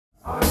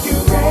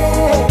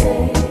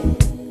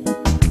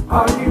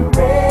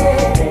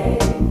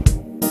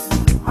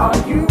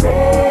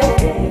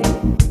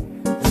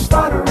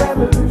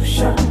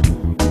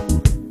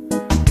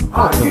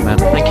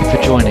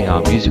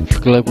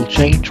for Global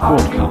Change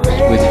broadcast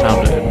with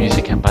founder and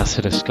music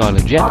ambassador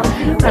Skyler Jett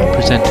and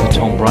presenter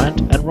Tom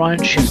Bryant and Ryan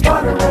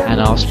Shewchuk. And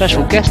our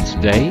special guest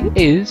today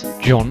is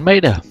John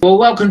Mader. Well,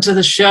 welcome to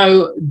the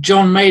show,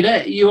 John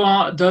Mader. You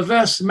are a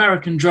diverse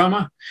American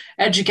drummer,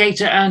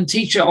 educator and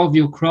teacher of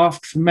your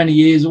craft for many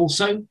years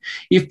also.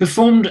 You've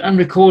performed and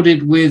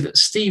recorded with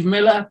Steve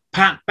Miller,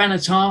 Pat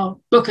Benatar,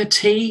 Booker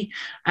T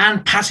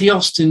and Patty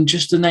Austin,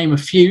 just to name a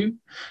few.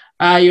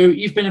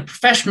 You've been a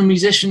professional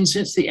musician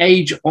since the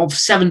age of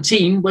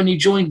 17 when you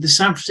joined the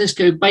San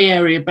Francisco Bay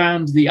Area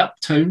band The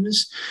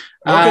Uptones.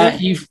 Okay.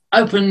 You've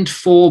opened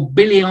for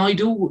Billy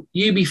Idol,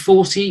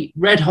 UB40,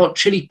 Red Hot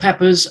Chili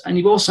Peppers, and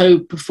you've also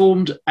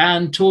performed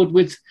and toured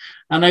with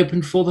and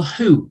opened for The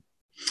Who.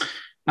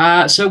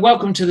 So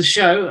welcome to the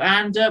show,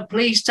 and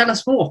please tell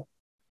us more.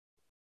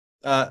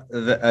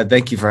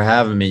 Thank you for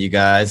having me, you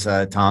guys.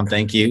 Tom,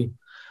 thank you.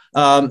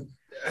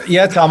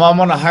 Yeah, Tom, I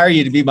want to hire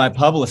you to be my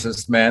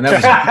publicist, man. That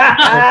was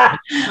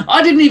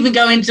I didn't even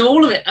go into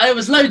all of it. There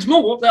was loads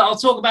more that I'll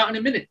talk about in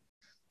a minute.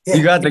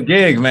 You got the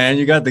gig, man.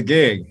 You got the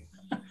gig.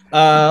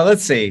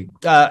 Let's see.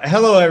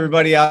 Hello,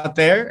 everybody out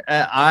there.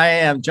 I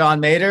am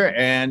John Mader,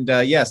 and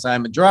yes,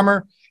 I'm a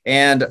drummer,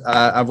 and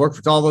I've worked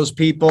with all those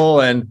people,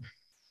 and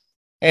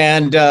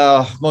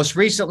most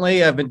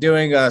recently, I've been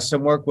doing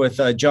some work with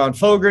John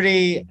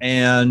Fogerty,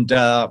 and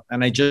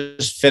I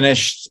just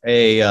finished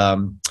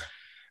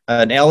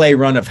an LA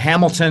run of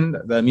Hamilton,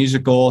 the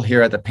musical,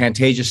 here at the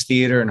Pantages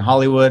Theater in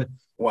Hollywood.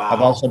 Wow.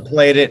 I've also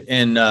played it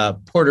in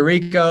Puerto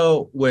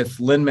Rico with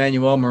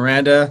Lin-Manuel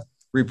Miranda,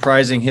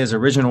 reprising his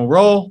original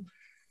role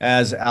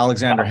as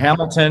Alexander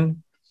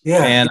Hamilton.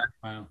 Yeah. And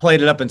I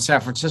played it up in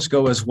San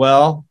Francisco as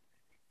well.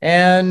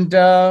 And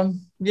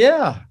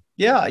yeah,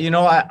 you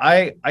know,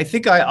 I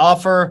think I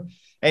offer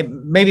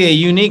maybe a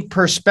unique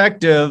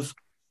perspective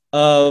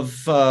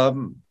of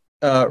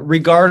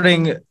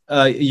regarding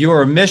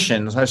your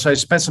mission. So I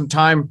spent some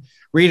time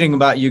reading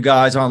about you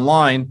guys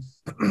online,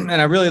 and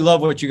I really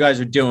love what you guys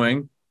are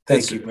doing.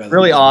 Thank you, brother.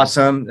 Really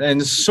awesome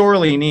and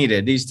sorely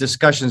needed. These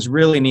discussions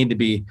really need to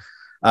be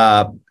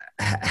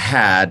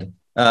had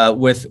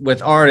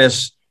with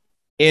artists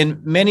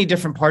in many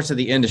different parts of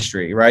the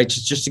industry, right?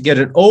 Just to get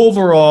an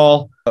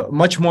overall,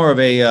 much more of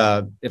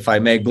a, if I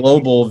may,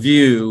 global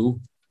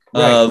view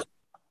of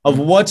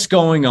what's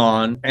going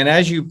on. And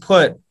as you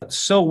put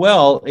so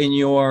well in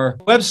your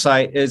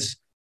website, is,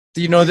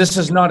 you know, this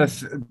is not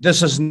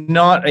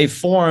a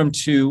forum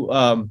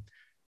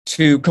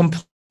to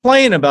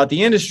complain about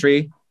the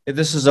industry.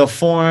 This is a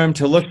forum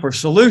to look for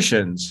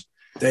solutions.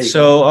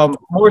 So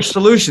more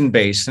solution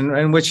based,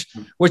 and which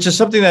is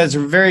something that is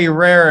very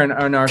rare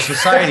in our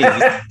society.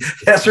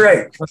 That's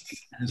right.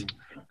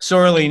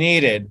 Sorely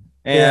needed.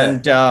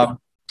 And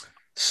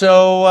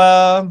so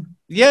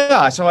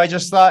I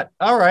just thought,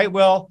 all right,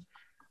 well,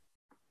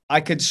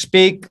 I could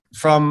speak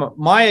from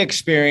my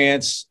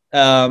experience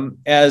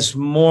as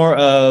more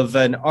of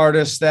an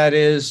artist that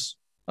is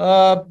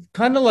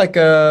kind of like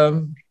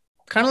a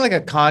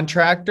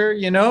contractor,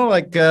 you know,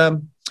 like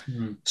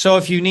so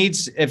if you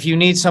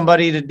need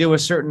somebody to do a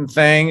certain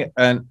thing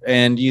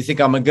and you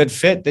think I'm a good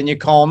fit, then you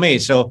call me.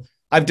 So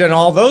I've done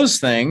all those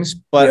things,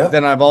 but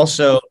then I've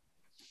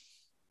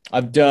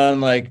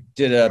done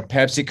did a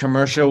Pepsi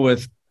commercial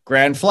with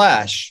Grand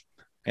Flash,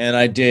 and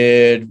I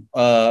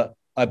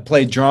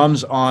played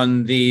drums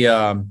on the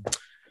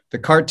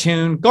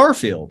cartoon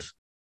Garfield.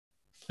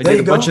 I did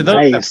a bunch of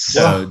those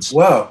episodes.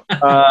 Wow.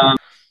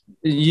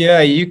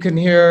 You can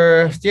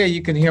hear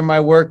my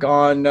work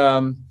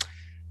on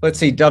let's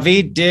see,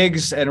 David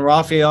Diggs and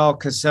Raphael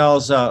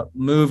Cassell's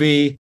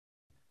movie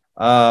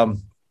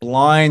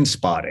Blind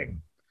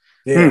Spotting.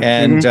 Yeah.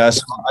 And so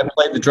I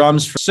played the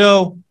drums.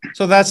 So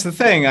that's the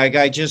thing.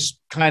 I just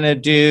kind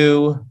of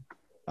do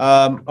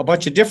a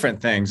bunch of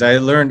different things. I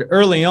learned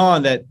early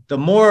on that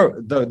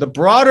the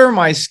broader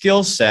my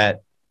skill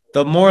set,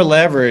 the more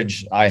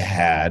leverage I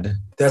had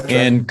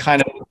in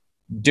kind of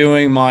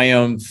doing my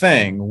own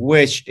thing,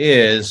 which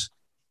is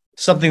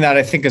something that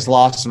I think is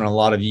lost on a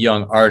lot of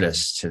young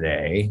artists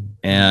today,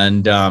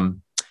 and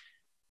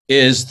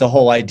is the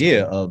whole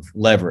idea of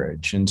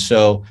leverage. And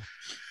so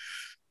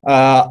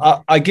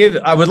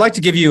I would like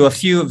to give you a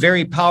few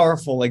very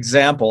powerful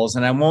examples,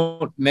 and I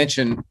won't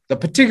mention the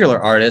particular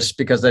artists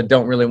because I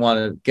don't really want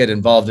to get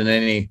involved in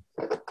any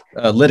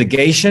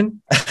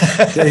litigation.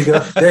 There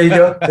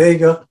you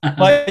go.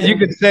 But you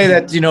could say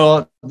that, you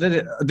know,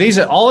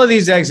 all of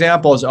these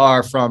examples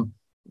are from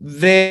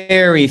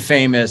very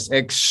famous,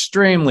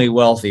 extremely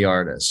wealthy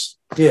artists.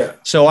 Yeah.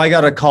 So I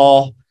got a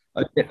call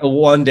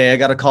one day. I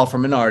got a call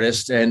from an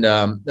artist and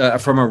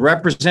from a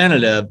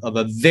representative of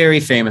a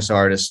very famous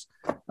artist,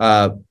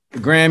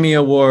 Grammy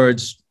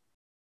Awards,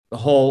 the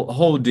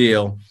whole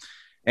deal,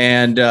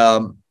 and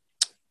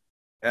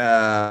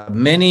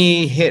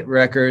many hit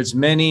records,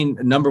 many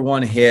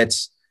 #1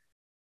 hits.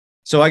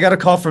 So I got a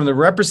call from the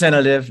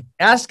representative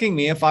asking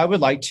me if I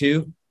would like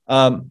to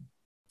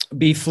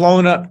be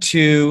flown up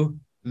to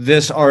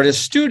this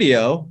artist's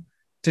studio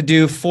to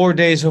do 4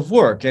 days of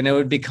work. And it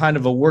would be kind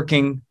of a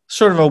working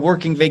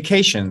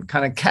vacation,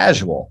 kind of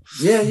casual.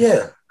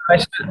 Yeah. I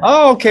said,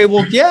 oh, okay.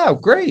 Well, yeah,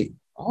 great.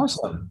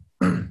 Awesome.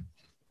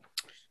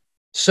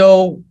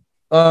 So,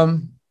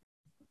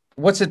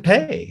 what's it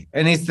pay?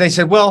 And they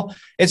said, well,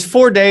 it's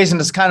 4 days and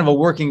it's kind of a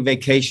working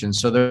vacation.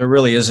 So there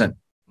really isn't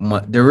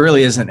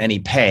any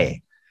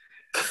pay.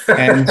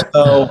 And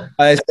so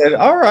I said,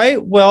 all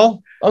right,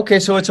 well, okay.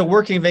 So it's a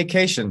working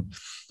vacation.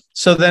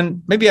 So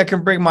then maybe I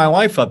can bring my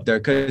wife up there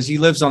because he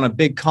lives on a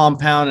big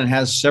compound and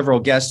has several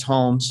guest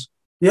homes.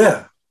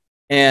 Yeah.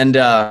 And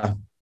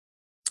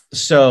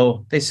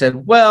so they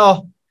said,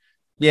 well,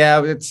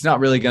 yeah, it's not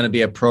really going to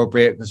be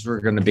appropriate because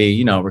we're going to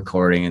be,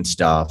 recording and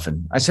stuff.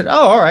 And I said,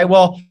 oh, all right.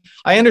 Well,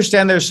 I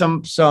understand there's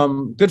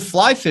some good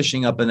fly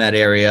fishing up in that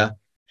area.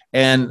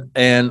 And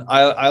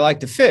I like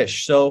to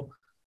fish. So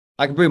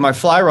I can bring my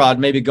fly rod,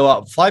 maybe go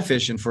out fly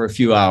fishing for a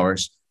few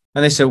hours.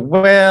 And they said,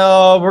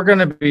 well, we're going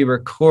to be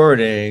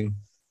recording.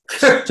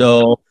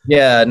 So,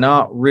 yeah,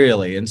 not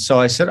really. And so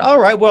I said, all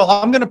right, well,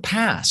 I'm going to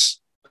pass.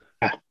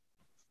 Yeah,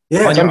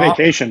 it's on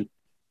vacation.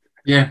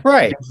 Yeah.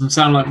 Right. Doesn't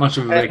sound like much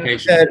of a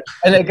vacation.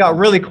 And it got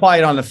really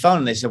quiet on the phone.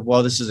 And they said,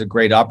 well, this is a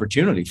great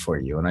opportunity for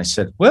you. And I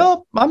said,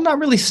 well, I'm not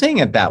really seeing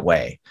it that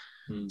way.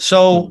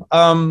 So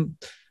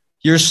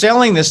you're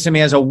selling this to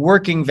me as a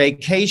working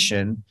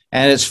vacation,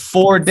 and it's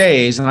 4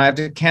 days, and I have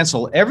to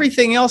cancel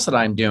everything else that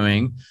I'm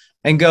doing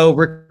and go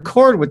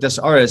record with this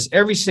artist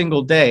every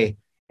single day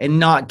and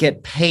not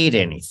get paid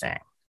anything.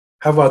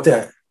 How about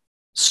that?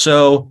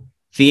 So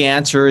the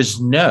answer is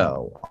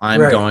no, I'm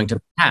going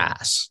to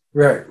pass.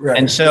 Right.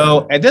 And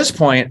so at this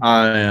point,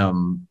 I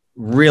am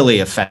really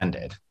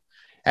offended.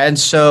 And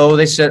so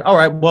they said, all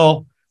right,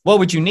 well, what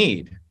would you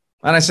need?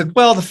 And I said,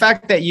 well, the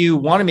fact that you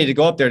wanted me to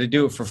go up there to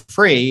do it for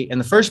free in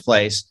the first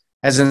place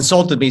has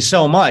insulted me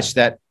so much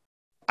that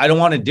I don't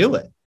want to do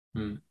it.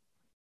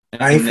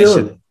 I ain't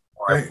feeling it.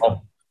 Right.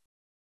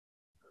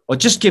 Well,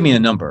 just give me a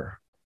number.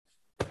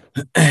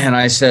 And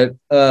I said,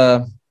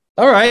 all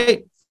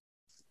right,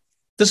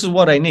 this is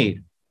what I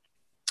need.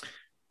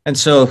 And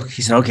so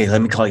he said, okay,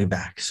 let me call you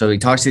back. So he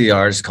talks to the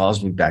artist,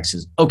 calls me back,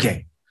 says,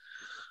 okay.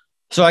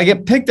 So I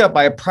get picked up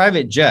by a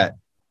private jet.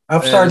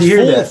 I'm sorry to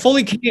hear that.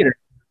 Fully catered.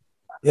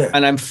 Yeah.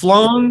 And I'm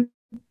flown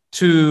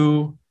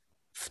to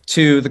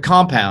the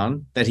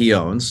compound that he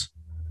owns.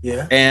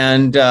 Yeah.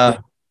 And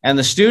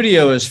the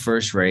studio is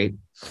first rate.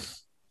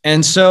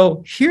 And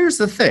so here's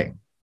the thing.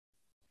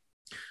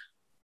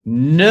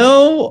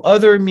 No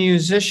other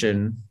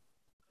musician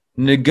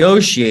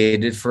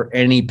negotiated for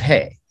any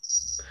pay.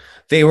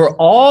 They were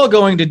all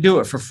going to do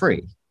it for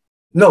free.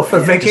 No, for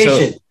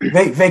vacation.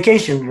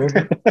 Vacation.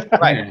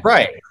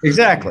 Right.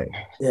 Exactly.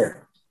 Yeah.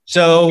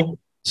 So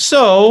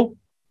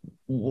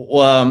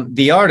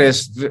the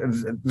artist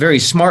very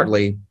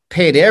smartly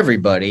paid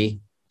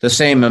everybody the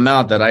same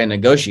amount that I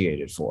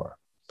negotiated for.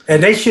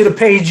 And they should have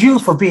paid you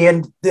for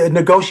being the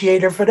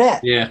negotiator for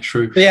that. Yeah,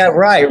 true. Yeah,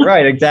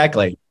 right,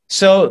 exactly.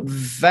 So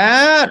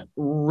that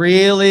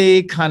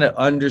really kind of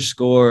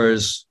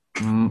underscores,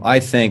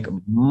 I think,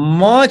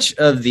 much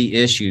of the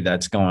issue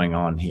that's going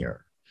on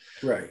here.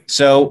 Right.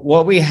 So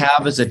what we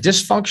have is a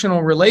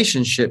dysfunctional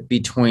relationship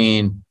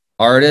between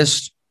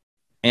artist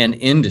and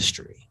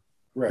industry.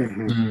 Right.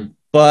 Mm-hmm.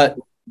 But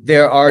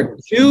there are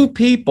two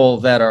people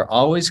that are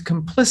always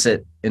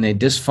complicit in a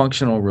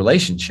dysfunctional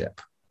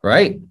relationship,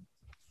 right?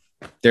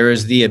 There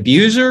is the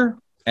abuser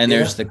and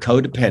there's the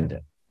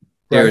codependent.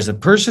 There is a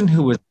person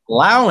who is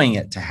allowing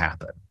it to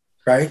happen.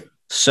 Right.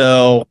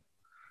 So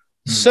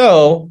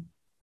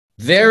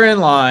therein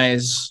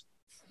lies,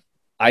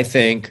 I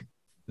think,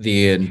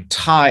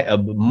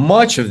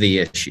 much of the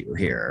issue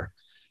here,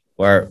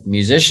 where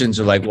musicians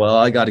are like, well,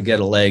 I got to get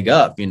a leg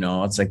up.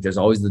 It's like there's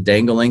always the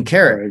dangling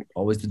carrot,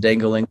 always the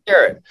dangling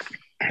carrot.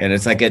 And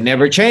it's like it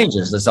never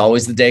changes. There's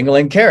always the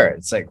dangling carrot.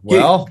 It's like,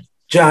 well,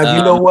 John,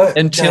 you know what?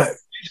 Until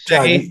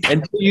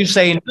you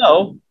say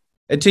no,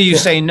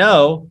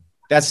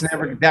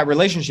 that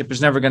relationship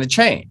is never going to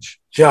change.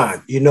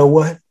 John, you know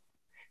what?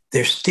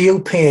 They're still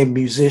paying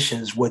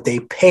musicians what they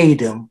paid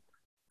them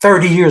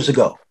 30 years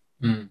ago.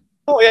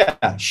 Oh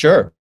yeah,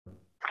 sure.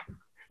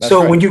 That's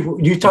so right. when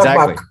you talk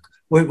about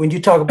when you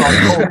talk about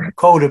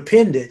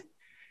codependent,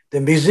 the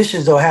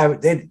musicians don't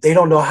have they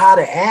don't know how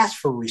to ask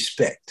for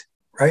respect,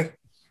 right?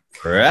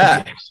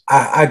 Correct.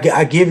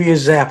 I give you an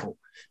example.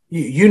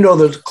 You know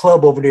the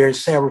club over there in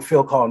San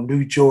Rafael called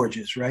New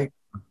George's, right?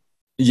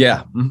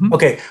 Yeah. Mm-hmm.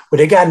 Okay. Well,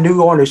 they got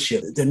new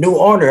ownership. The new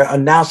owner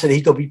announced that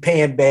he's going to be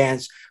paying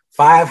bands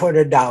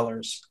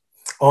 $500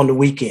 on the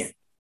weekend.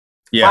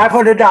 Yeah.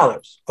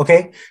 $500.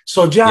 Okay.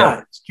 So,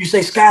 John, you say,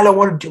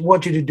 Skyler,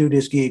 want you to do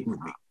this gig with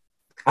me.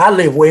 I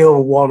live way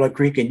over Walnut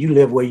Creek and you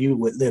live where you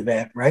would live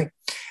at, right?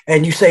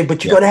 And you say,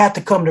 but you're going to have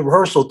to come to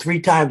rehearsal 3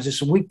 times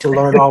this week to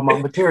learn all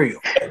my material.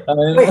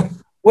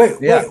 Wait,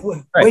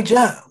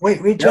 John.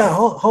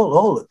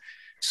 Hold it.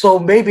 So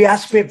maybe I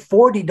spent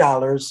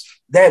 $40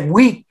 that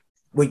week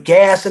with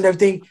gas and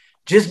everything,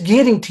 just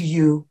getting to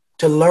you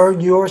to learn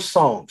your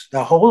songs.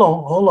 Now,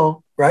 hold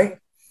on, right?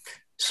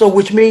 So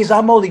which means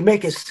I'm only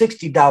making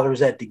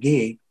 $60 at the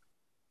gig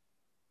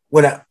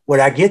when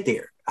I get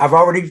there. I've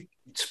already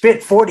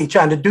spent $40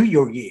 trying to do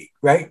your gig,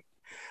 right?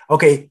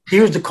 Okay,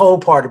 here's the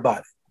cold part about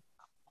it.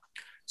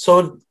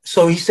 So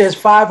he says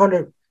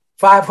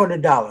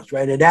 $500,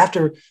 right? And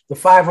after the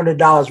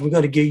 $500, we're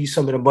going to give you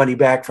some of the money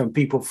back from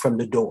people from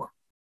the door.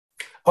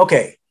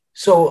 Okay,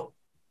 so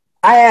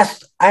I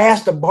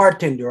asked the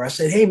bartender, I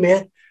said, hey,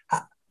 man,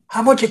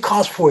 how much it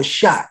costs for a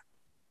shot?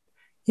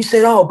 He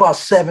said, oh, about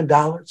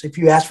 $7 if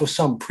you ask for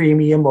some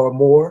premium or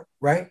more,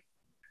 right?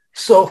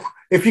 So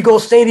if you go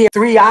stay there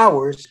 3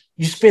 hours,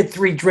 you spend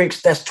 3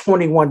 drinks, that's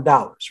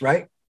 $21,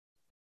 right?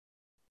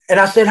 And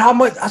I said, how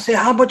much? I said,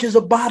 how much is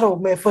a bottle,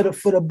 man, for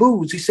the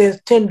booze? He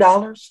says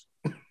 $10,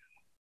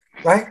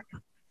 right?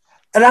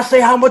 And I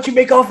say, how much you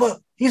make off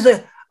of? He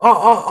said,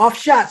 off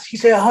shots. He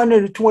said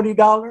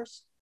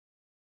 $120.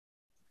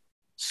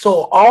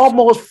 So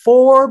almost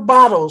 4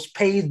 bottles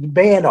paid the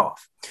band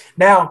off.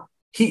 Now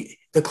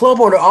the club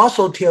owner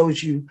also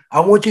tells you, I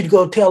want you to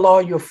go tell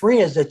all your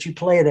friends that you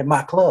playing at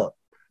my club,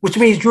 which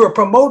means you're a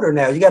promoter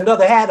now. You got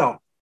another hat on,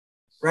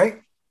 right?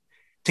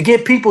 To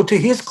get people to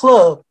his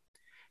club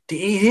to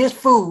eat his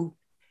food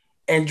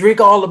and drink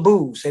all the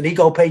booze, and he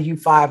gonna pay you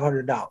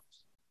 $500.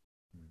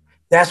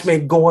 That's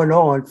been going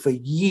on for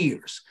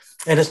years.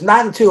 And it's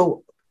not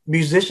until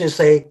musicians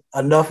say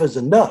enough is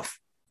enough.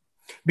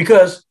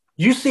 Because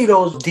you see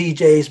those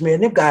DJs,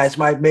 man, them guys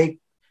might make,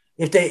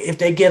 if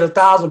they get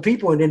 1,000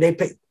 people and then they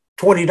pay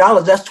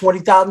 $20, that's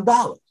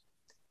 $20,000.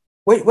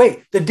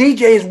 Wait, the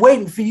DJ is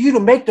waiting for you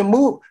to make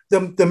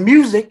the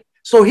music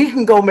so he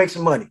can go make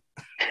some money.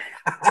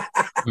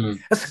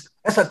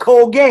 That's a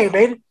cold game,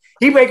 ain't it?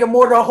 He making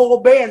more than a whole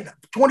band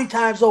 20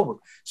 times over.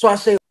 So I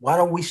say, why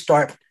don't we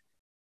start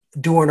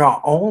doing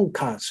our own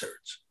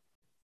concerts?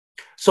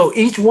 So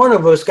each one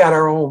of us got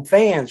our own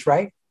fans,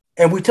 right?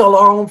 And we tell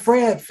our own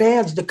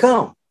fans to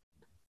come.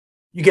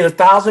 You get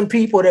 1,000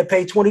 people that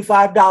pay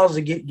 $25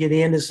 to get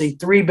in to see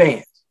 3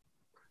 bands.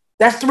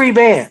 That's 3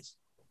 bands.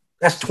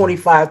 That's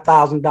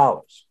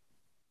 $25,000.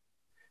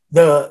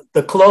 The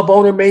club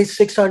owner made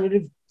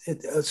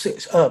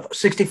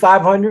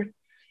 $6,500.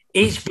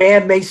 Each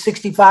band made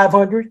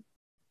 $6,500.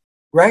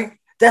 Right?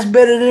 That's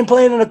better than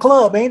playing in a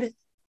club, ain't it?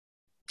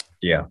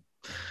 Yeah.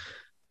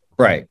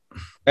 Right.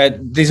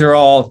 These are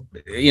all,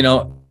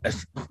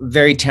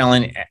 very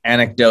telling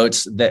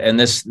anecdotes and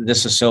this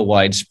is so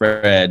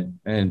widespread,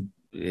 and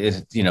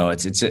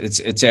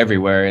it's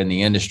everywhere in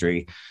the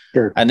industry.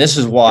 Sure. And this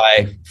is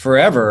why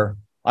forever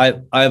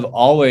I've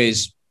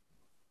always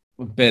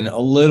been a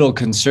little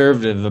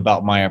conservative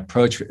about my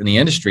approach in the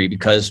industry,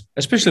 because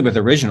especially with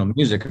original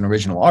music and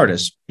original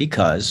artists,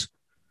 because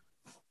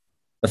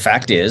the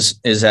fact is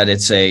that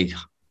it's a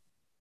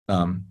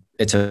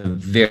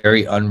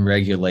very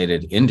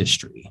unregulated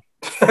industry.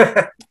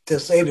 To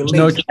say the least.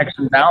 No checks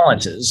and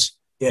balances.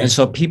 Yeah. And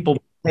so people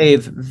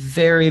behave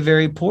very,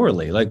 very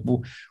poorly. Like,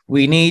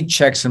 we need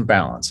checks and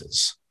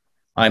balances.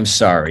 I'm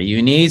sorry.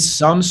 You need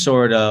some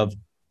sort of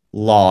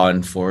law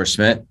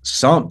enforcement,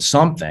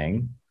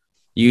 something.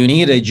 You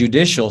need a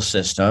judicial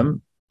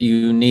system.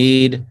 You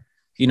need,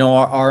 you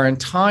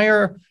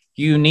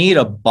need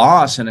a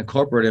boss in a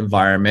corporate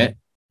environment.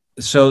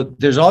 So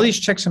there's all these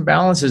checks and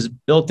balances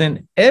built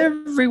in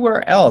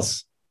everywhere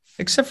else,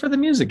 except for the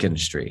music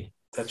industry.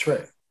 That's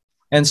right.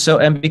 And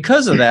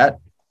because of that,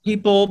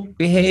 people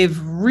behave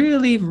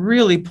really,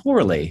 really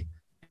poorly.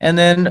 And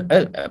then,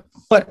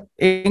 but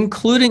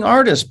including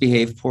artists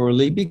behave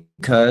poorly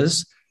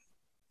because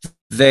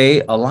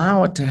they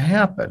allow it to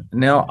happen.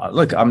 Now,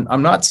 look,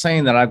 I'm not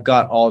saying that I've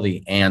got all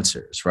the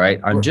answers,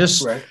 right? I'm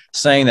just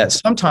saying that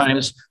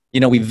sometimes,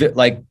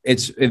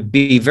 it'd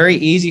be very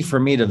easy for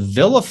me to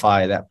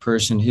vilify that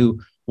person who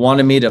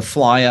wanted me to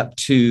fly up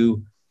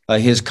to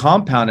his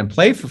compound and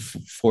play for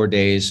 4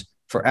 days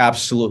for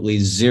absolutely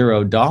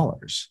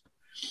 $0.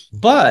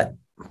 But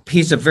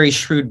he's a very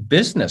shrewd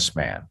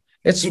businessman.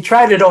 He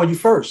tried it on you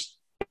first.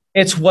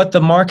 It's what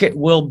the market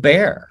will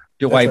bear.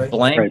 Do I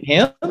blame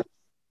him?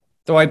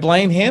 Do I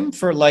blame him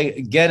for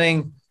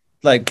getting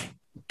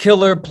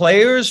killer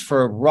players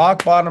for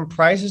rock bottom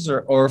prices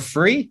or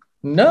free?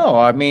 No,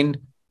 I mean,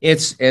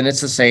 it's the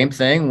same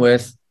thing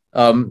with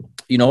all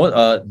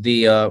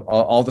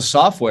the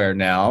software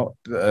now,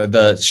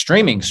 the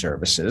streaming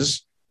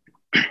services.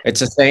 It's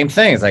the same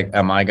thing. It's like,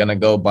 am I going to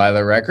go buy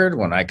the record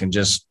when I can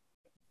just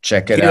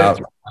check it out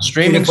on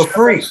streaming for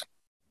free,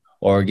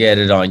 or get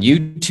it on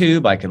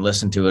YouTube? I can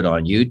listen to it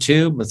on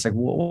YouTube. It's like,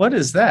 what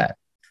is that?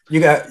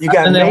 You got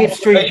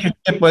mainstream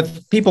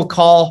with people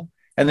call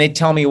and they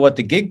tell me what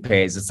the gig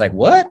pays. It's like,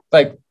 what?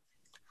 Like,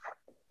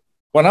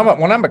 when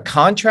I'm a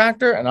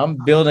contractor and I'm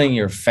building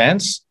your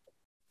fence,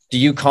 do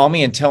you call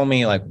me and tell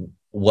me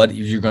what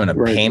you're going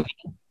to pay me?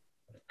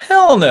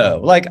 Hell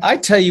no. I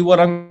tell you what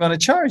I'm going to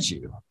charge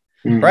you.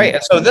 Mm-hmm. Right.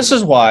 And so this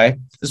is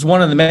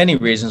one of the many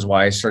reasons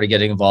why I started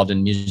getting involved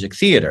in music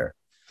theater.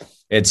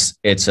 It's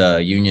a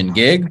union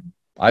gig.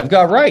 I've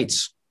got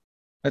rights.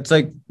 It's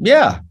like,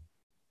 yeah.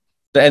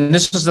 And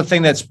this is the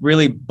thing that's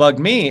really bugged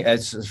me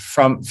as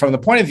from the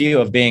point of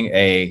view of being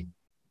a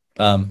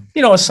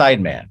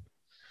sideman,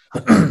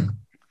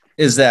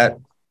 is that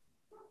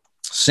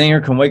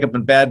singer can wake up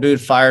in bad mood,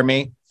 fire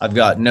me. I've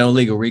got no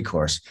legal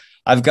recourse.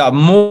 I've got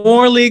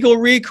more legal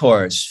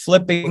recourse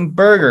flipping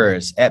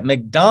burgers at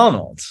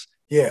McDonald's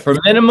for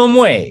minimum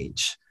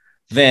wage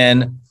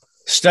than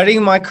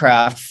studying my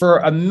craft for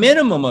a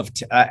minimum of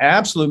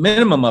absolute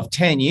minimum of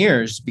 10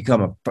 years to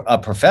become a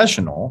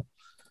professional.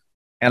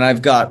 And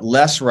I've got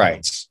less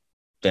rights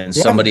than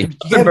somebody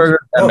flipping burgers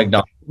at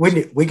McDonald's.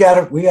 We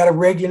gotta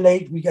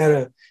regulate. We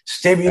gotta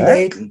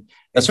stimulate. And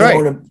that's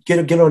right.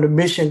 Get on the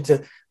mission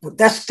to.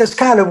 That's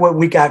kind of what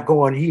we got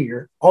going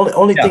here.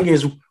 Only thing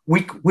is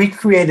we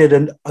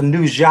created a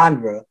new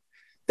genre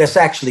that's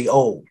actually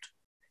old.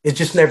 It's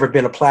just never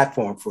been a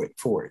platform for it,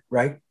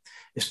 right?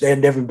 There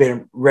never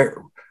been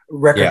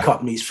record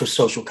companies for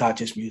social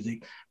conscious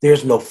music.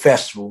 There's no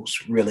festivals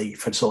really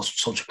for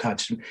social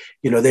conscious.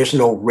 There's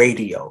no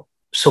radio.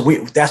 So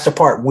that's the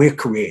part we're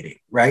creating,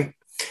 right?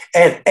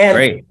 And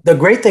the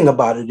great thing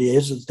about it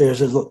is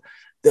there's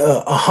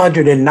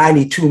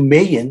 192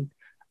 million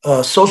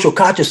social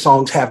conscious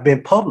songs have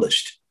been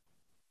published.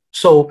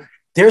 So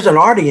there's an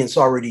audience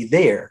already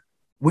there.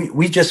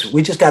 We just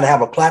got to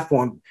have a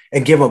platform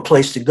and give them a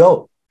place to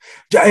go.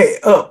 Hey,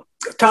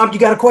 Tom, you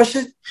got a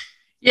question?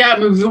 Yeah, I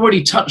mean, we've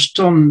already touched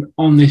on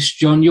this,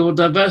 John. Your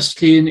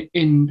diversity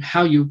in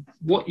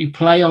what you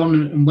play on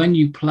and when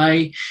you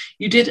play.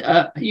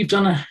 You've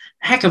done a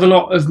heck of a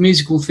lot of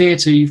musical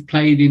theatre. You've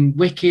played in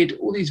Wicked,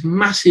 all these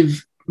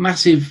massive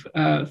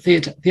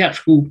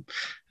theatrical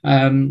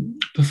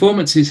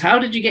performances. How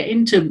did you get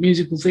into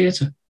musical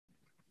theatre?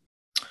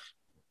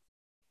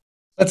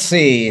 Let's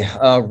see.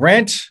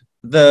 Rent.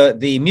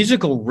 The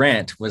musical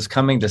Rent was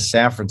coming to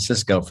San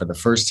Francisco for the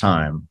first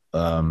time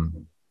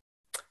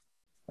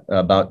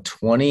about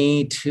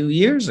 22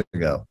 years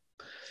ago.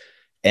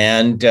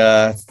 And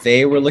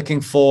they were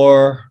looking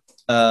for,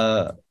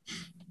 all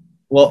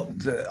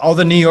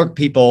the New York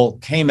people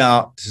came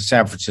out to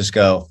San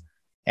Francisco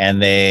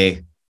and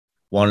they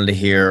wanted to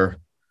hear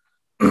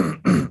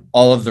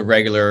all of the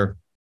regular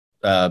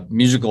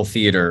musical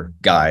theater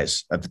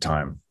guys at the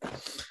time.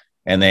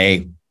 And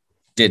they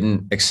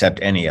didn't accept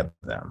any of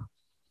them.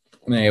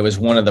 I mean, it was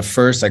one of the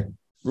first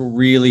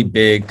really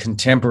big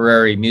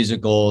contemporary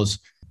musicals.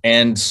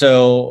 And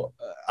so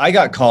I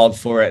got called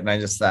for it and I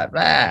just thought,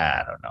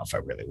 I don't know if I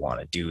really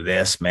want to do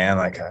this, man.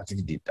 I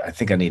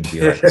think I need to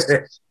be like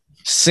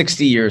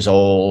 60 years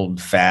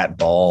old, fat,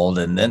 bald,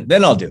 and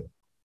then I'll do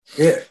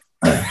it.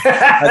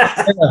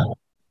 Yeah.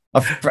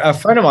 A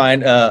friend of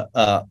mine,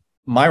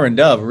 Myron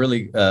Dove,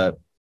 really a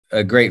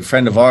great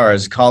friend of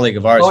ours, colleague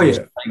of ours, who was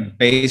playing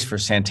bass for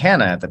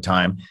Santana at the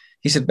time.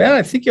 He said, "Man,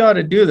 I think you ought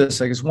to do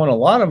this. It's won a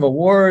lot of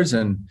awards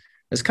and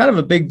it's kind of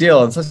a big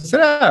deal." And so I said,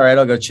 "All right,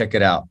 I'll go check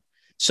it out."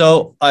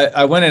 So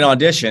I went and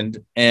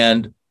auditioned,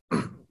 and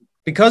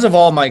because of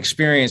all my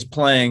experience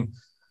playing,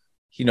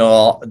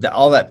 all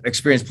that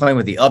experience playing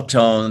with the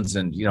Uptones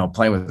and,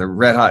 playing with the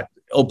Red Hot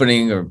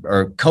opening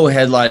or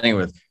co-headlining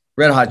with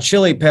Red Hot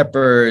Chili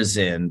Peppers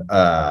and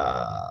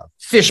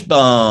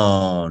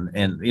Fishbone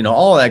and,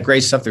 all that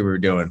great stuff that we were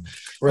doing.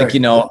 Right.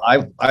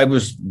 I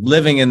was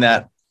living in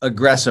that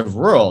aggressive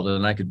world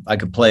and I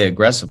could play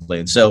aggressively.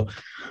 And so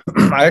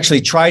I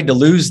actually tried to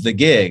lose the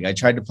gig. I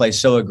tried to play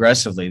so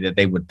aggressively that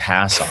they would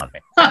pass on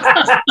me.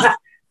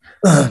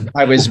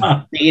 I was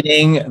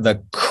beating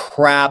the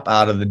crap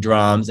out of the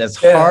drums as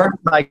hard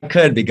as I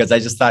could because I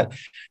just thought,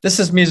 this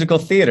is musical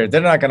theater.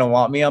 They're not going to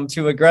want me. I'm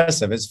too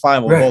aggressive. It's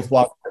fine. We'll both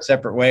walk our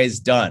separate ways.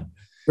 Done.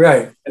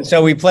 Right. And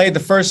so we played the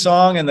first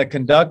song and the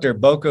conductor,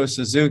 Boko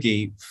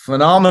Suzuki,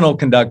 phenomenal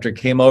conductor,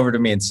 came over to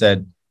me and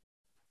said,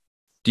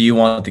 "Do you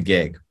want the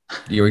gig?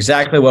 You're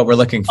exactly what we're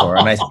looking for."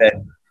 And I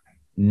said,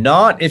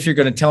 "Not if you're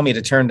going to tell me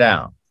to turn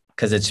down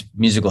because it's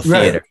musical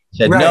theater." Right. He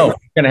said, "No,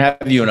 we're going to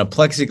have you in a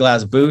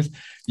plexiglass booth.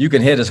 You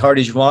can hit as hard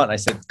as you want." And I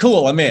said,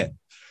 "Cool, I'm in."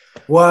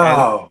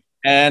 Wow.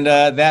 And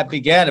that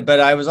began it. But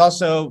I was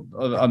also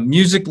a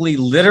musically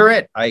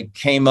literate. I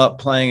came up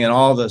playing in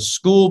all the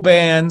school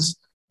bands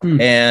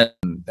and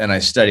I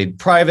studied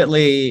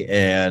privately.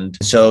 And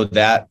so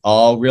that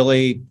all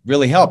really,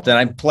 really helped. And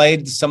I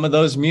played some of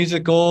those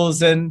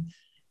musicals in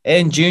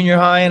junior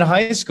high and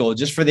high school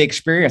just for the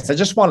experience. I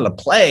just wanted to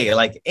play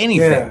like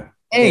anything.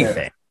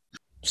 Yeah.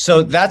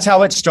 So that's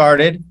how it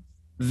started.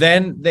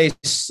 Then they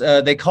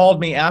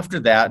called me after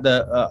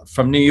that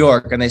from New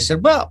York, and they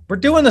said, "Well, we're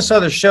doing this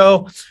other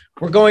show.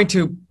 We're going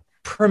to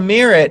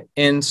premiere it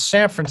in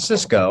San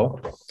Francisco,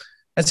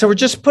 and so we're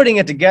just putting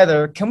it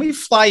together. Can we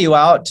fly you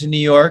out to New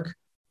York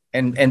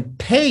and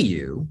pay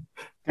you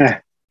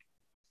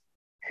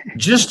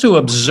just to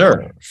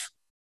observe,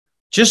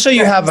 just so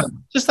you have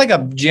just like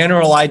a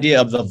general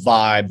idea of the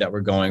vibe that we're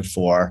going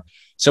for?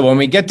 So when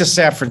we get to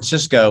San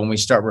Francisco and we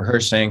start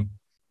rehearsing,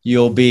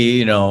 you'll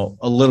be, a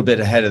little bit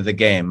ahead of the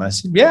game." I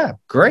said, "Yeah,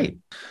 great."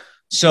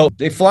 So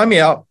they fly me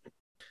out.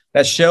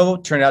 That show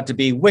turned out to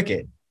be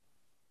Wicked.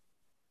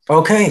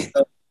 Okay.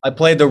 So I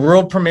played the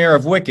world premiere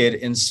of Wicked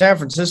in San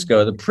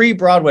Francisco, the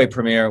pre-Broadway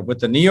premiere with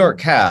the New York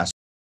cast,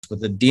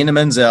 with Idina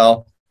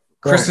Menzel,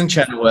 Kristen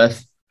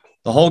Chenoweth,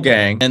 the whole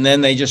gang. And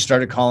then they just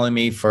started calling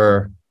me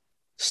for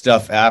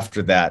stuff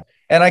after that.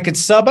 And I could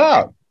sub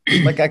out.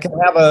 Like I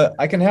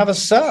can have a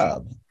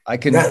sub. I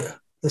can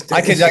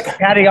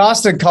Patty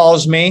Austin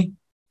calls me.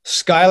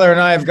 Skyler and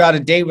I have got a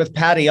date with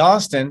Patty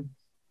Austin,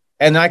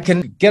 and I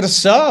can get a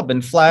sub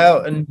and fly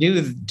out and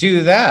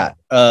do that.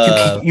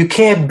 You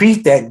can't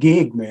beat that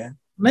gig, man.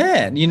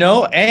 Man, you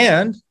know,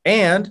 and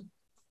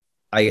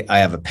I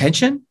have a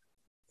pension.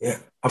 Yeah,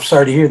 I'm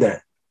sorry to hear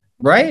that.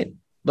 Right?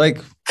 Like,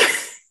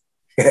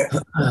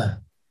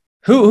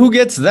 who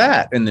gets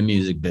that in the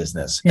music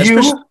business?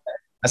 Especially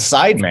a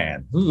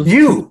sideman.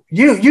 You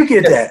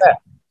get that.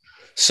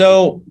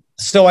 So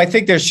I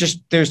think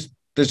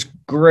there's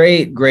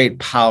great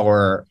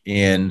power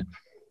in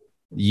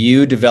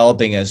you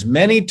developing as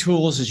many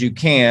tools as you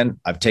can.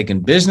 I've taken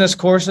business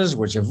courses,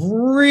 which have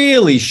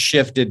really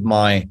shifted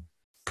my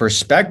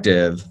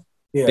perspective.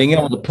 Yeah. Being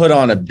able to put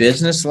on a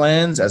business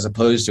lens as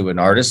opposed to an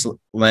artist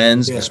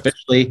lens,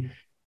 especially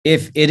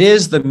if it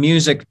is the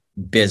music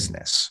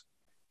business.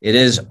 It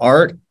is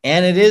art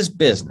and it is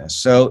business.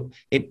 So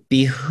it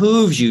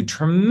behooves you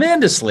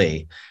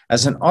tremendously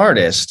as an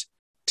artist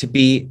to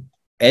be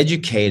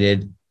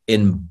educated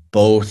in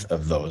both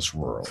of those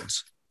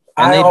worlds.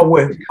 And I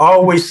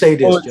always say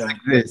this, John.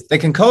 They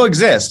can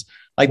coexist.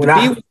 Like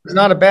the B is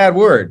not a bad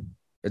word.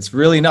 It's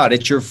really not.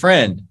 It's your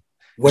friend.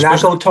 When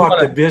I go talk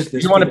to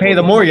business, you want to pay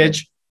the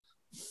mortgage.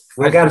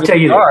 I got to tell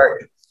you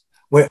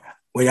that.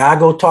 When I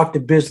go talk to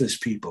business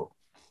people,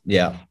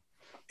 yeah,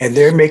 and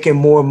they're making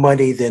more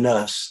money than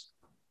us,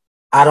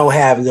 I don't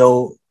have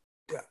that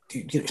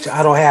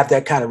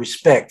kind of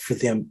respect for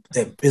them,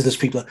 that business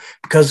people,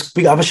 because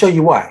I'm gonna show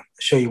you why.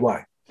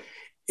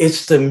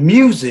 It's the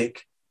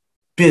music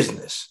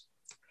business.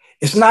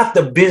 It's not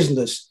the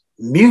business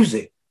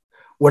music.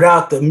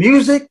 Without the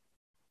music,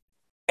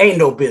 ain't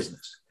no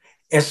business.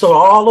 And so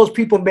all those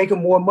people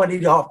making more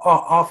money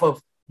off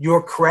of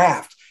your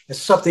craft and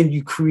something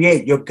you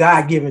create, your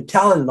God-given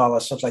talent and all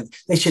that stuff, like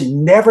they should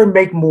never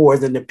make more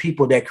than the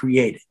people that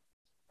create it.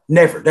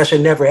 Never. That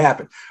should never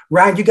happen.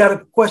 Ryan, you got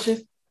a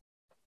question?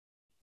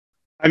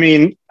 I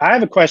mean, I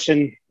have a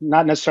question,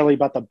 not necessarily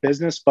about the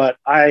business, but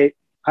I've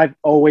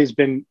always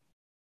been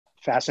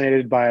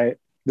fascinated by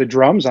the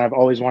drums, and I've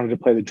always wanted to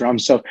play the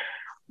drums. So,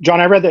 John,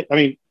 I read that. I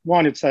mean,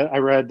 I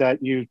read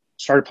that you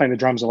started playing the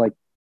drums at like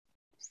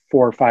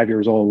 4 or 5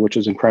 years old, which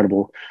is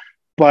incredible.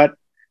 But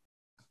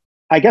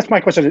I guess my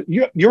question is,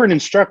 you're an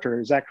instructor,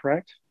 is that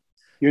correct?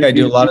 I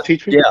do a lot of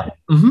teach people? Yeah.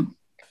 Mm-hmm.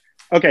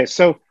 Okay,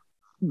 so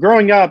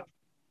growing up,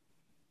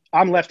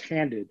 I'm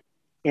left-handed,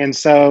 and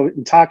so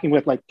talking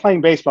with like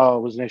playing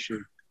baseball was an issue.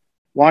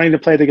 Wanting to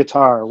play the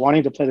guitar,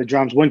 wanting to play the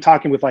drums, when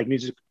talking with like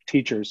music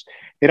teachers,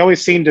 it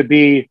always seemed to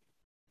be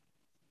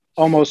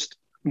almost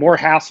more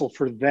hassle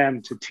for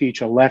them to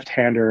teach a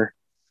left-hander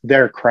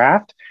their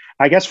craft.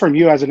 I guess from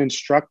you as an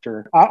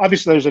instructor,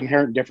 obviously there's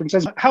inherent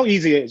differences. How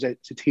easy is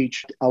it to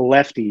teach a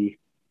lefty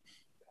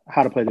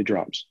how to play the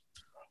drums?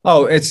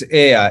 Oh, it's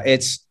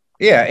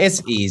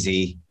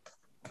easy.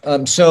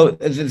 So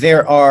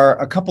there are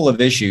a couple of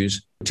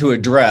issues to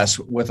address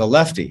with a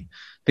lefty,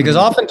 because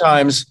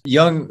oftentimes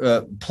young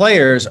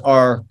players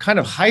are kind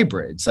of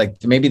hybrids.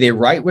 Like maybe they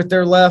write with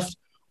their left,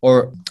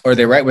 or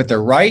they write with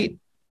their right,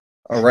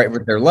 or write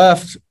with their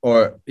left,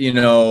 or, you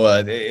know,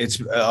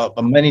 it's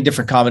many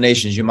different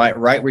combinations. You might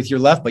write with your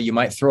left, but you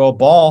might throw a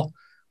ball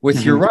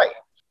with your right.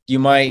 You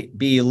might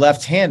be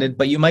left-handed,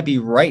 but you might be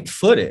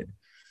right-footed.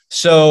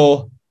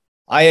 So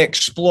I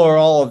explore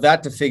all of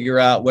that to figure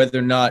out whether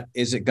or not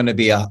is it going to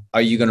be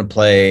are you going to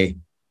play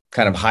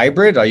kind of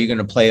hybrid? Are you going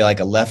to play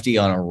like a lefty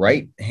on a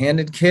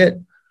right-handed kit,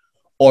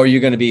 or are you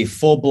going to be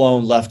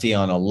full-blown lefty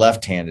on a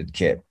left-handed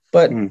kit?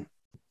 But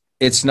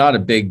it's not a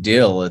big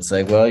deal. It's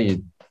like, well,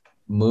 you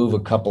move a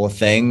couple of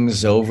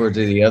things over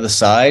to the other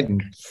side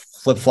and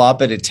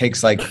flip-flop it. It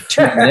takes like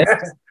 2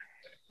 minutes.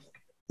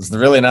 It's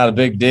really not a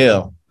big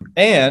deal.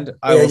 And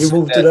you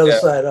move to the other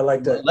side. I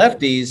like that.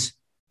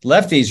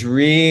 Lefties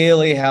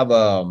really have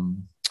a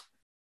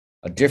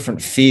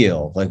different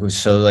feel. Like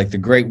the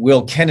great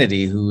Will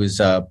Kennedy, who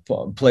is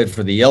played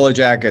for the Yellow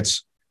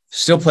Jackets,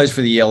 still plays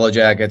for the Yellow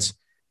Jackets.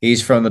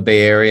 He's from the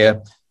Bay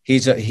Area.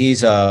 He's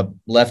a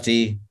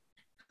lefty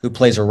who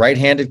plays a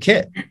right-handed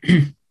kit.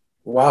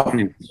 Wow.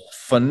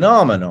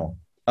 Phenomenal.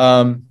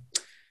 The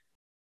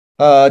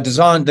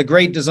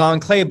great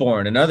Dazon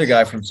Claiborne, another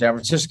guy from San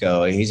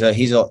Francisco. He's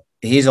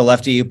a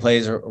lefty who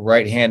plays a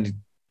right-handed.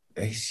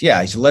 He's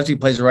a lefty who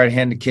plays a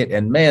right-handed kit,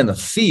 and man, the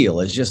feel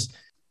is just,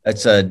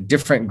 it's a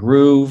different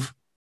groove.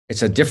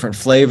 It's a different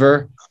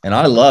flavor, and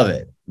I love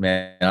it,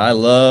 man. I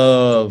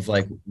love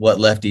like what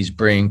lefties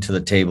bring to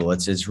the table.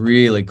 It's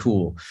really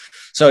cool.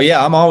 So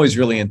yeah, I'm always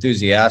really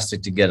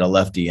enthusiastic to get a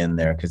lefty in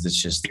there, because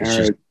it's just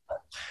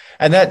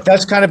and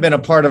that's kind of been a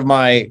part of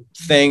my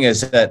thing,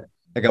 is that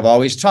like I've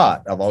always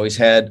taught. I've always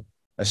had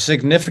a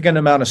significant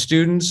amount of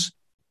students,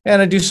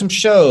 and I do some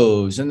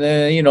shows, and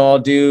then, you know, I'll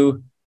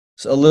do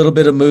a little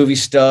bit of movie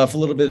stuff, a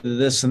little bit of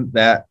this and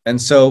that. And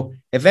so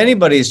if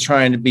anybody's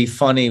trying to be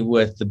funny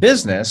with the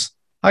business,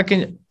 I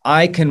can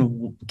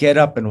get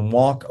up and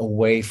walk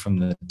away from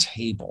the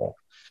table.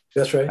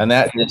 That's right. And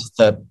that is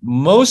the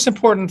most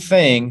important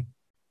thing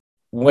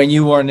when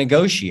you are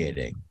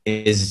negotiating,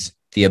 is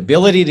the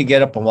ability to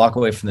get up and walk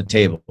away from the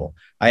table.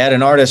 I had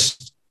an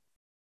artist's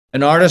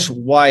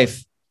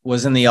wife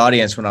was in the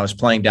audience when I was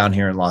playing down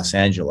here in Los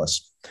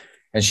Angeles.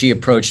 And she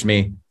approached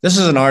me. This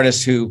is an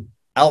artist who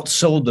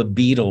outsold the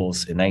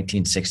Beatles in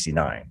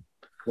 1969.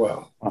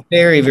 Wow. A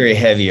very, very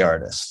heavy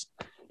artist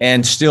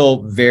and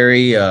still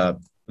very,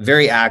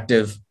 very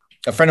active.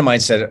 A friend of mine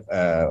said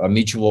a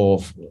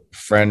mutual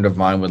friend of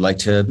mine would like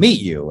to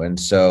meet you. And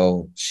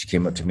so she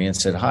came up to me and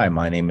said, hi,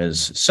 my name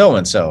is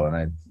so-and-so. And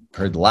I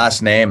heard the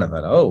last name and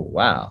thought, oh,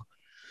 wow.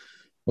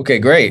 Okay,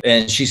 great.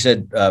 And she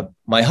said,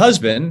 my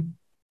husband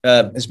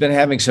has been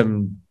having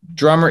some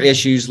drummer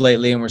issues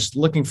lately, and we're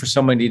looking for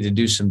somebody to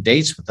do some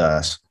dates with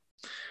us.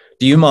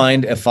 Do you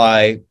mind if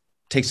I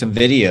take some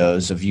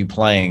videos of you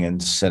playing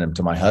and send them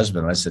to my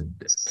husband? And I said,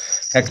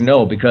 heck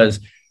no, because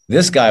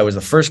this guy was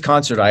the first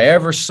concert I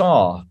ever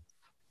saw.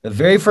 The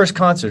very first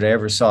concert I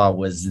ever saw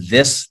was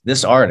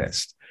this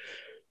artist.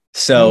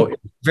 So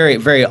very,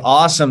 very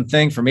awesome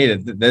thing for me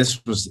that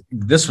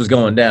this was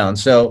going down.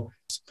 So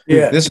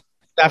this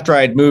after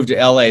I had moved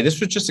to LA, this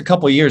was just a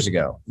couple of years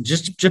ago,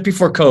 just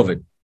before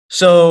COVID.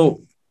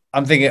 So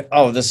I'm thinking,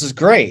 oh, this is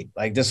great.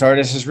 Like, this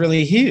artist is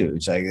really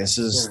huge. Like, this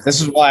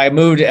is why I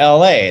moved to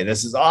LA.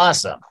 This is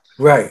awesome.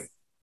 Right.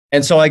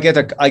 And so I get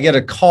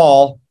a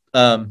call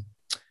on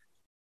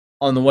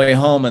the way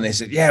home, and they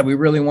said, yeah, we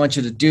really want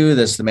you to do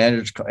this. The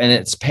manager, and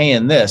it's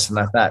paying this. And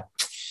I thought,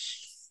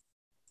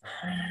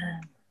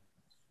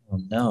 oh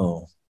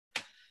no,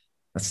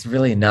 that's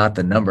really not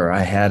the number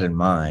I had in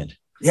mind.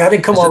 Yeah, I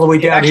didn't come all the way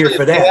down here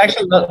for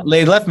that.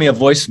 They left me a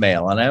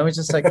voicemail, and I was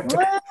just like, well,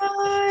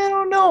 I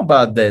don't know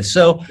about this.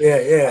 So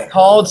I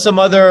called some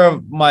other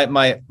of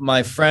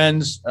my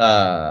friends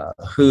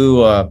who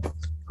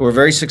were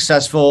very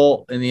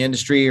successful in the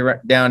industry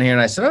down here,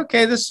 and I said,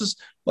 okay, this is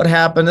what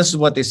happened. This is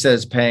what they said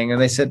is paying, and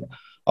they said,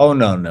 oh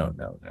no,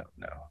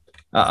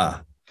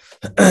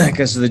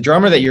 because the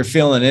drummer that you're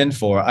filling in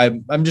for,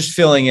 I'm just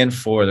filling in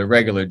for the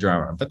regular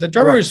drummer, but the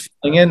drummer who's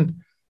filling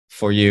in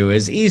for you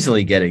is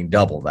easily getting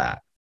double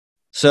that.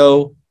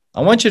 So I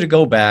want you to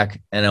go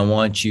back and I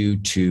want you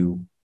to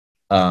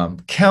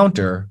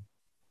counter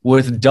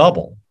with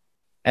double,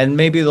 and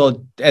maybe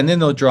then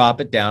they'll drop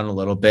it down a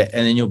little bit,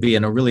 and then you'll be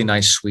in a really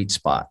nice sweet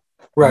spot.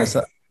 Right.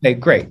 So, okay,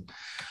 great.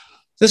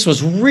 This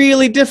was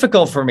really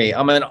difficult for me.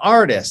 I'm an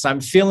artist. I'm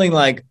feeling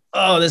like,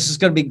 oh, this is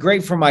going to be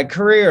great for my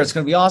career. It's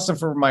going to be awesome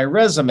for my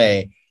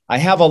resume. I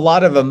have a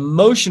lot of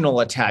emotional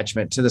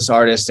attachment to this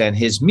artist and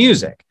his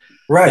music.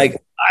 Right.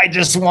 Like, I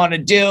just want to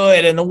do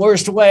it in the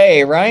worst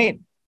way. Right.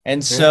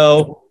 And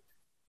so,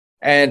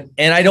 and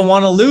I don't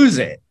want to lose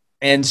it.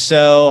 And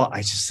so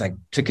I just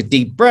took a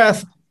deep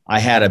breath. I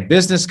had a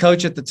business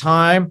coach at the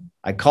time.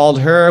 I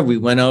called her. We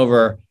went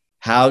over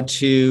how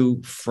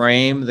to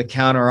frame the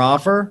counter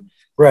offer.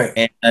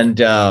 Right.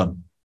 And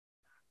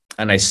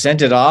I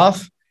sent it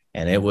off,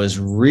 and it was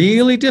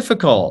really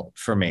difficult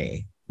for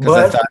me because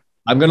I thought,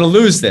 I'm going to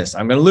lose this.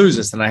 I'm going to lose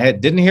this. And I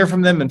didn't hear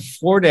from them in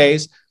 4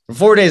 days. For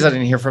 4 days, I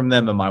didn't hear from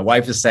them. And my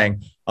wife is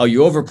saying, oh,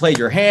 you overplayed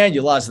your hand.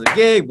 You lost the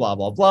gig, blah,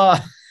 blah, blah.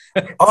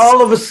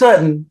 All of a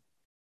sudden.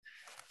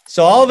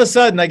 So all of a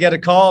sudden I get a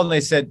call and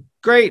they said,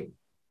 great,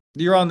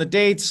 you're on the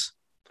dates.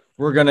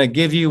 We're going to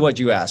give you what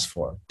you asked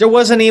for. There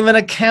wasn't even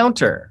a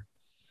counter.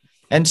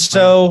 And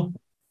so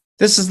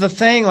this is the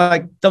thing,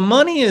 like, the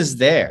money is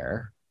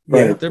there.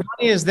 Yeah. The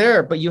money is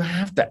there, but you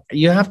have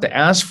to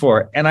ask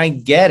for it. And I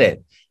get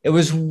it. It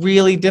was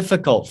really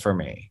difficult for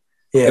me.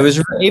 Yeah. It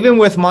was, even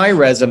with my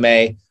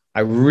resume, I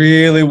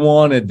really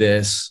wanted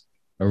this.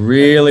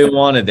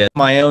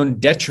 My own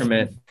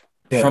detriment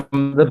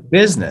from the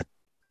business.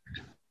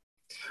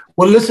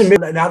 Well, listen,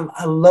 man,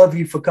 I love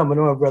you for coming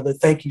on, brother.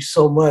 Thank you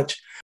so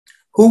much.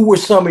 Who were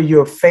some of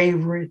your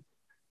favorite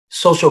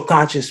social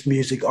conscious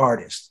music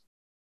artists?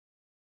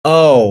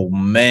 Oh,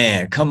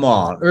 man, come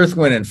on. Earth,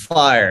 Wind, and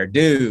Fire,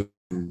 dude.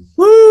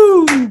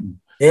 Woo!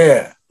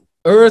 Yeah.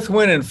 Earth,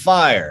 Wind, and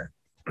Fire.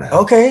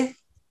 Okay.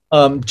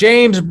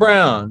 James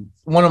Brown,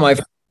 one of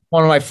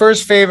my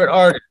first favorite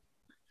artists.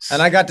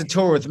 And I got to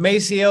tour with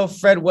Maceo,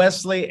 Fred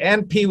Wesley,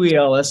 and Pee Wee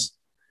Ellis.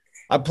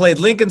 I played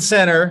Lincoln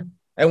Center,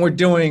 and we're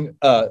doing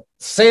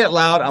Say It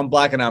Loud, I'm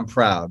Black and I'm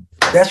Proud.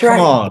 That's right.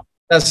 Come on.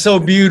 That's so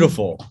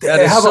beautiful. That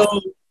is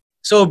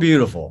so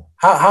beautiful.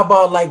 How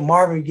about like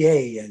Marvin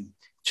Gaye and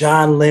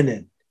John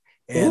Lennon?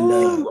 And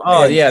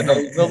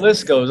the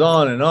list goes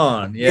on and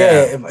on.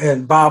 Yeah,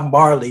 and Bob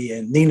Marley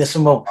and Nina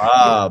Simone.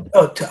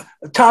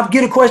 Tom,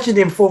 get a question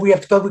in before we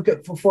have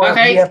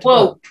to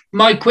go.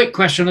 My quick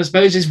question, I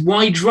suppose, is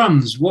why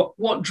drums?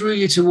 What drew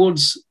you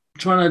towards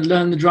trying to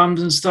learn the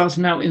drums and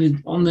starting out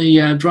on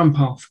the drum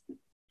path?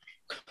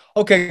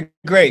 Okay,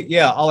 great.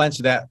 Yeah, I'll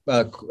answer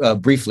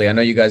that briefly. I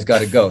know you guys got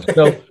to go.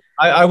 So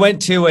I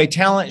went to a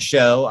talent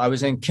show. I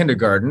was in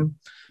kindergarten,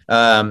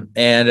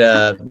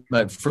 and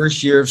my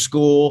first year of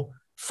school,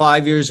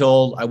 5 years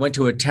old. I went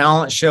to a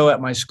talent show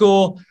at my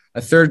school. A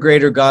third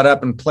grader got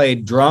up and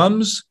played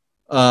drums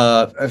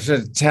at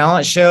a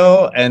talent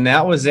show, and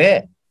that was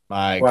it.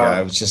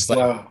 I was just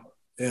like,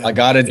 I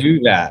got to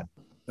do that.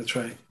 That's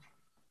right.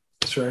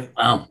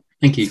 Wow.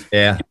 Thank you.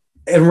 Yeah.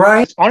 And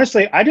Ryan,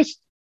 honestly,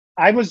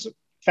 I was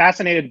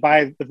fascinated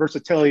by the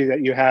versatility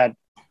that you had,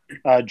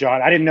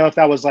 John. I didn't know if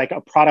that was like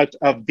a product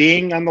of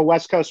being on the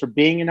West Coast or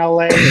being in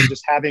LA and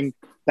just having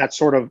that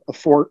sort of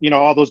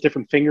all those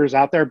different fingers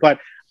out there. But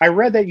I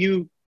read that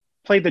you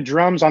played the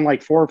drums on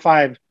like 4 or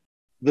 5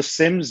 The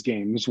Sims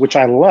games, which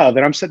I love.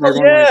 And I'm sitting there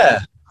going,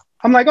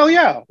 I'm like, oh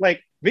yeah,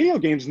 like video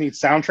games need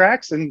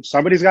soundtracks and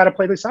somebody's got to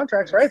play the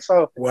soundtracks, right?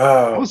 So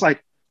wow. I was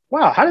like,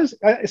 wow, how does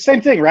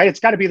same thing, right? It's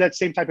got to be that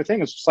same type of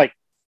thing. It's just like,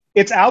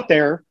 it's out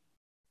there.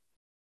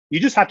 You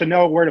just have to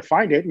know where to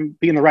find it and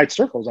be in the right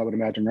circles, I would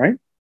imagine, right?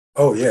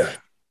 Oh yeah.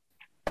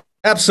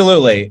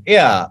 Absolutely.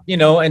 Yeah.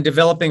 And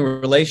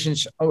developing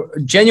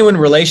genuine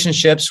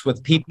relationships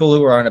with people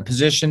who are in a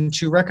position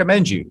to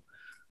recommend you.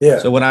 Yeah.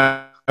 So when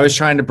I was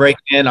trying to break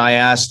in, I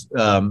asked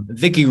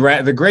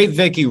the great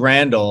Vicki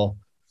Randall,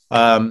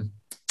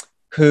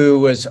 who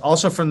was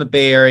also from the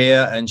Bay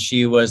Area, and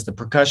she was the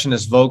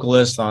percussionist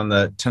vocalist on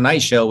the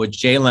Tonight Show with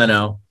Jay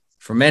Leno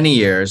for many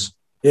years.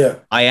 Yeah.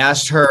 I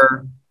asked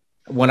her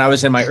when I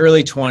was in my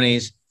early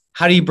 20s,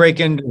 how do you break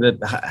into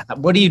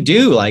what do you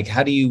do? Like,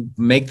 how do you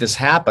make this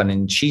happen?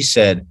 And she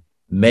said,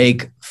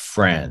 make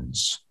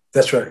friends.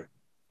 That's right.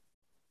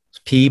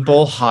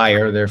 People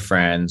hire their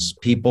friends.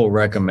 People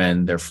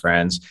recommend their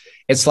friends.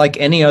 It's like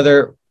any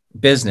other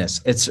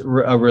business. It's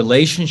a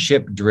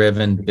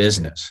relationship-driven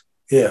business.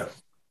 Yeah.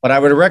 But I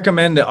would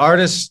recommend all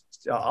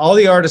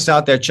the artists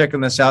out there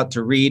checking this out,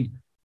 to read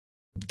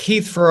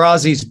Keith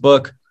Ferrazzi's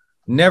book,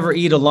 Never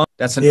Eat Alone.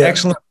 That's an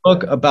excellent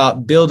book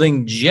about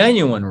building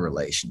genuine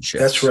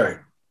relationships. That's right.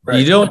 Right.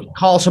 You don't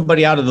call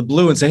somebody out of the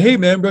blue and say, hey,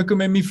 man,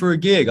 recommend me for a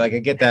gig. Like, I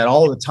get that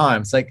all the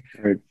time. It's like,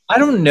 I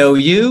don't know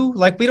you.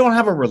 Like, we don't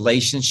have a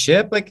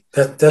relationship. Like,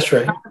 that's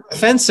right. It's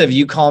offensive.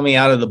 You call me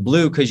out of the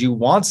blue because you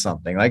want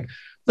something. Like,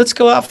 let's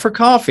go out for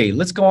coffee.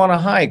 Let's go on a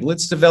hike.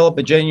 Let's develop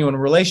a genuine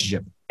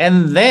relationship.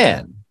 And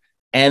then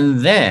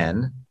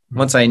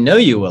once I know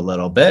you a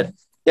little bit,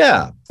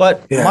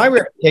 my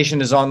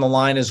reputation is on the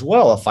line as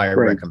well if I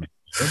recommend.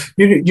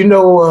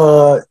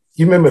 You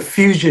remember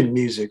fusion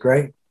music,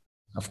 right?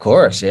 Of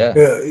course, yeah.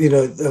 It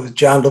was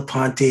John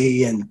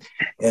LaPonte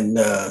and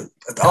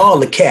all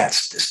the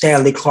cats,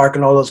 Stanley Clark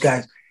and all those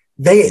guys.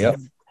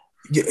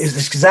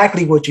 It's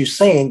exactly what you're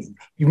saying.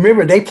 You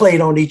remember they played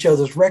on each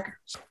other's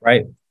records,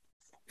 right?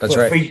 That's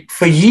right.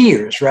 For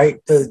years, right?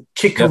 The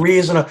Chick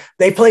Coreas and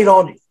they played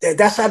on.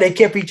 That's how they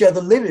kept each other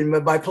living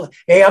by playing.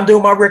 Hey, I'm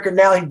doing my record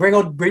now. And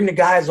bring the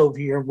guys over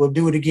here. And we'll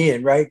do it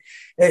again, right?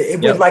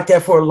 It was like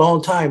that for a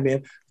long time,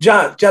 man.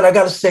 John, I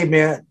gotta say,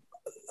 man,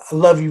 I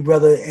love you,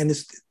 brother, and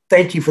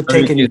thank you for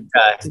taking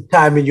the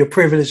time and your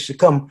privilege to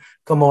come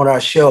on our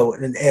show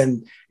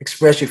and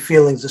express your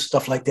feelings and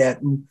stuff like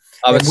that.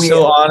 I was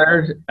so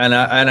honored, and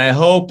I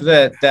hope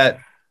that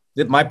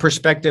my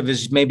perspective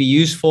is maybe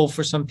useful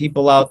for some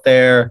people out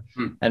there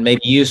and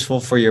maybe useful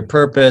for your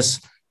purpose.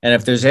 And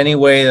if there's any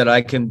way that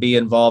I can be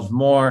involved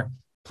more,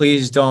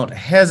 please don't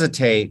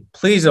hesitate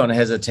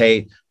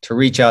to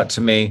reach out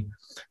to me.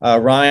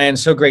 Ryan,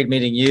 so great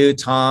meeting you.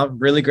 Tom,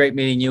 really great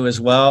meeting you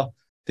as well.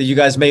 That you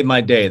guys made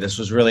my day. This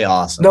was really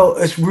awesome. No,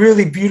 it's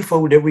really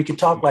beautiful that we can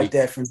talk like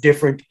that from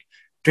different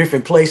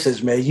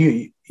places, man.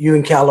 You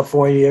in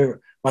California,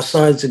 my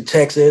son's in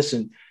Texas,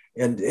 and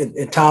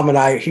Tom and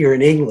I are here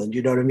in England.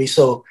 You know what I mean?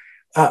 So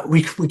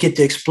we get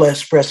to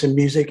express in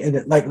music,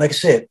 and like I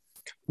said,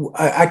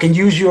 I can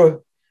use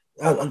your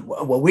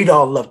we'd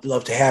all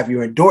love to have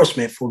your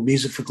endorsement for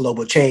Music for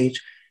Global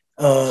Change,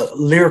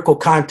 lyrical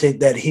content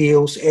that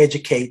heals,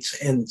 educates,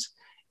 and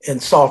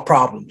solve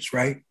problems,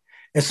 right?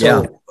 And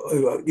so,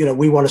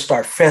 we want to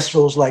start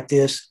festivals like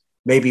this,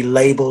 maybe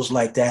labels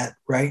like that,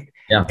 right?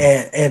 Yeah.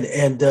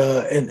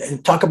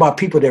 And talk about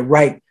people that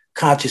write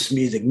conscious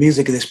music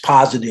that's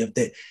positive,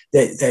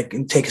 that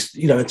can take us,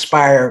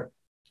 inspire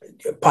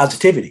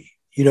positivity.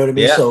 You know what I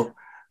mean? Yeah. So,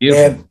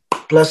 man,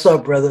 bless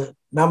up, brother.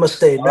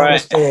 Namaste. All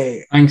Namaste.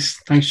 Right.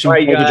 Thanks, Sean. All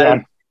right,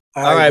 John.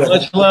 All right,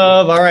 much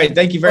love. All right,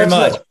 thank you very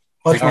much.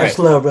 Much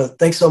love, brother.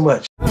 Thanks so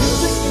much.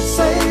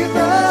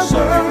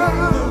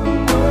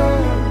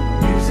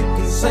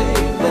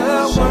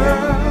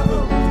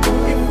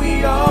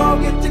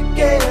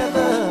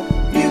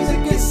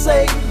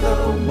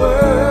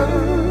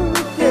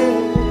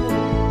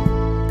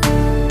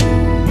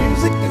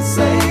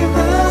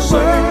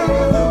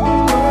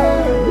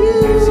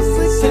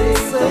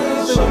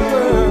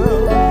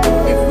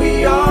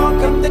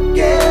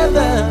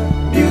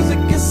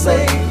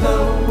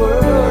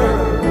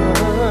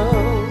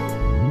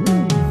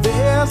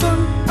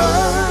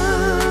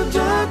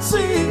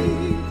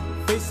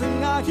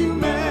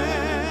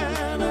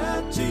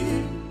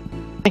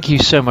 Thank you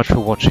so much for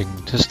watching.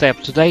 To stay up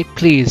to date,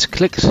 please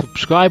click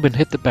subscribe and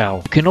hit the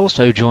bell. You can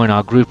also join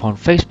our group on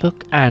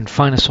Facebook and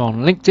find us on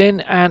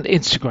LinkedIn and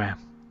Instagram.